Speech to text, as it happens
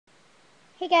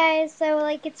Hey guys, so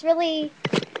it's really,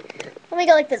 let me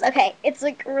go like this. Okay, it's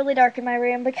really dark in my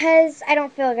room because I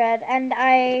don't feel good and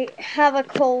I have a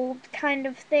cold kind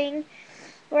of thing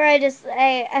where I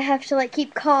have to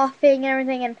keep coughing and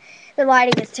everything, and the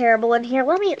lighting is terrible in here.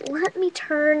 Let me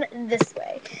turn this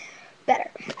way.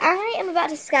 Better. I am about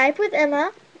to Skype with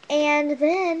Emma, and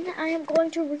then I am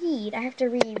going to read. I have to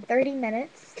read 30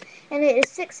 minutes, and it is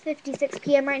 6:56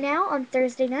 p.m. right now on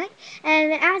Thursday night.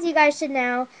 And as you guys should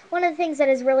know, one of the things that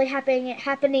is really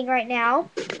happening right now,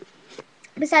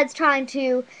 besides trying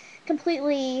to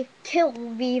completely kill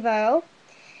Vivo,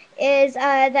 is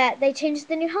that they changed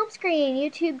the new home screen.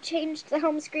 YouTube changed the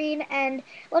home screen, and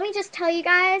let me just tell you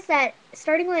guys that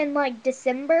starting in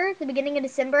December, the beginning of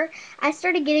December, I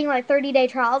started getting 30-day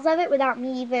trials of it without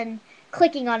me even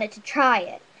clicking on it to try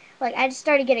it. I just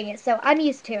started getting it, so I'm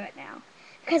used to it now.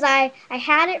 Because I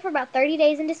had it for about 30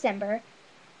 days in December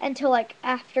until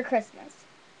after Christmas.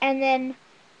 And then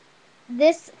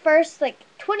this first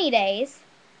 20 days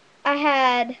I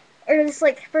had, or this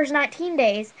first 19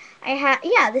 days, I had,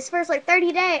 yeah, this first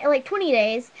 30 day, 20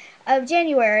 days of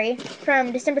January,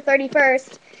 from December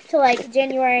 31st to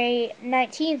January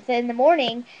 19th in the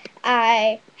morning,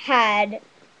 I had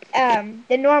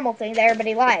the normal thing that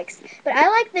everybody likes. But I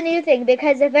like the new thing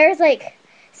because if there's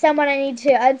someone I need to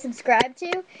unsubscribe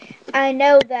to, I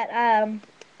know that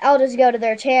I'll just go to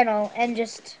their channel and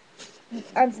just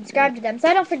unsubscribe to them, so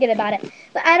I don't forget about it.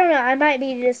 But I don't know, I might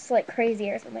be just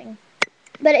crazy or something.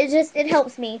 But it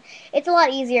helps me. It's a lot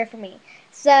easier for me.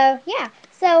 So yeah.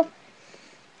 So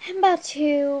I'm about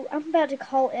to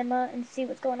call Emma and see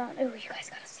what's going on. Oh, you guys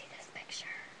gotta see this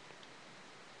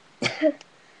picture.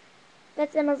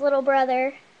 That's Emma's little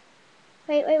brother.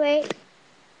 Wait. Wait,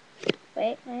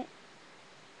 no.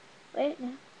 Wait,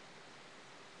 no.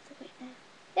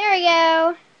 There we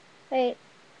go. Wait.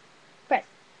 Press.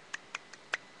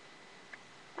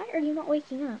 Why are you not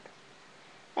waking up?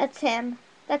 That's him.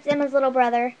 That's Emma's little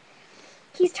brother.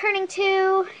 He's turning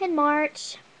 2 in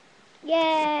March.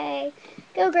 Yay!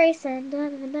 Go Grayson.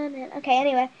 Dun, dun, dun. Okay,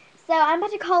 anyway. So I'm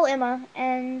about to call Emma,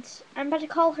 and I'm about to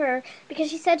call her because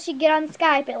she said she'd get on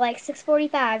Skype at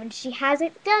 6:45, and she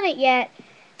hasn't done it yet.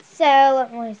 So,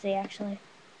 let me see, actually.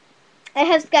 I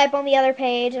have Skype on the other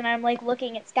page, and I'm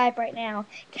looking at Skype right now.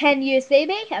 Can you see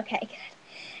me? Okay,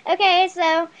 good. Okay,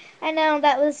 so I know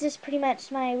that was just pretty much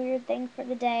my weird thing for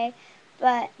the day.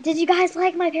 But did you guys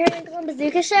like my Periwinkle and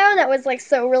Bazooka show? That was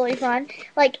so really fun.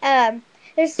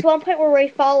 There's this one point where we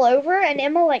fall over, and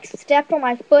Emma stepped on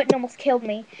my foot and almost killed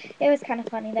me. It was kind of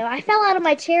funny though. I fell out of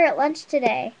my chair at lunch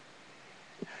today.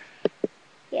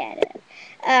 Yeah, it is.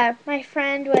 My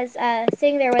friend was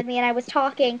sitting there with me, and I was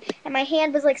talking, and my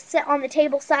hand was set on the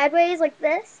table sideways like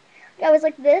this. I was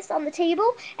like this on the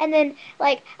table, and then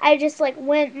I just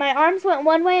went. My arms went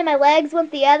one way, and my legs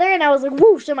went the other, and I was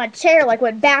whoosh, and my chair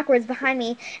went backwards behind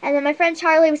me. And then my friend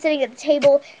Charlie was sitting at the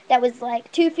table that was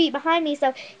 2 feet behind me,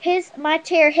 so my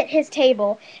chair hit his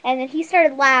table, and then he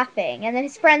started laughing, and then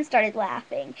his friend started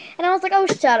laughing, and I was like, oh,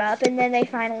 shut up, and then they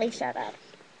finally shut up.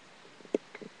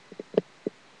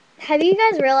 Have you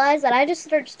guys realized that I just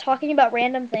started talking about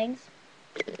random things?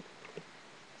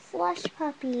 Slush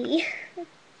puppy.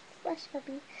 Slush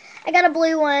puppy. I got a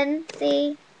blue one.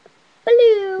 See?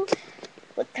 Blue.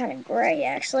 Look kind of gray,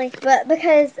 actually. But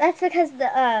because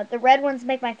the red ones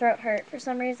make my throat hurt for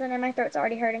some reason, and my throat's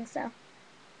already hurting, so.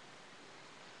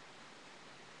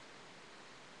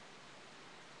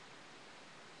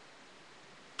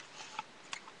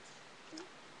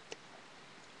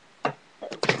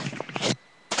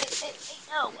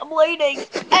 No, I'm waiting.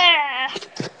 Ah!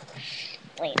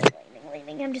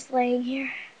 Leaning. I'm just laying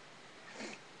here.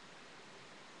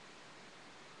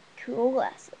 Cool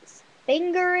glasses.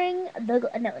 Fingering the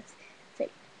glasses.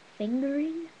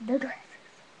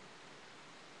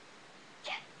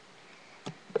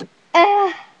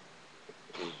 Ah!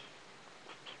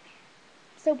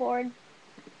 So bored.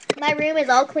 My room is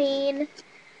all clean.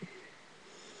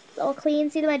 It's all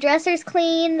clean. See, my dresser's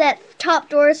clean. That top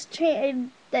door's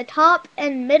the top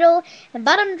and middle and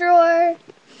bottom drawer.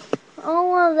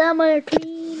 All of them are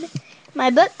clean. My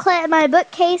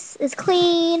bookcase is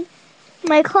clean.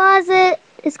 My closet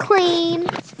is clean.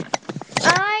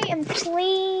 I am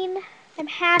clean. I'm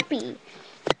happy.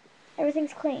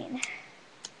 Everything's clean.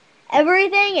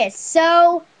 Everything is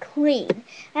so clean.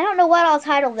 I don't know what I'll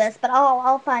title this, but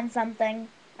I'll find something.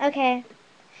 Okay.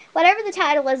 Whatever the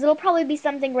title is, it'll probably be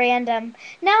something random.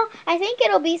 No, I think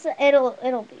it'll be something. It'll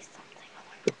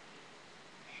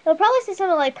probably say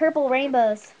something like purple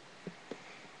rainbows.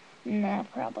 No,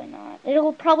 probably not.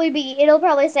 It'll probably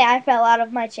say I fell out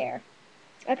of my chair.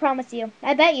 I promise you.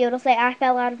 I bet you it'll say I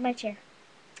fell out of my chair.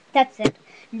 That's it.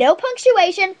 No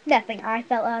punctuation, nothing. I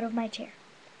fell out of my chair.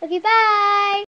 Okay, bye.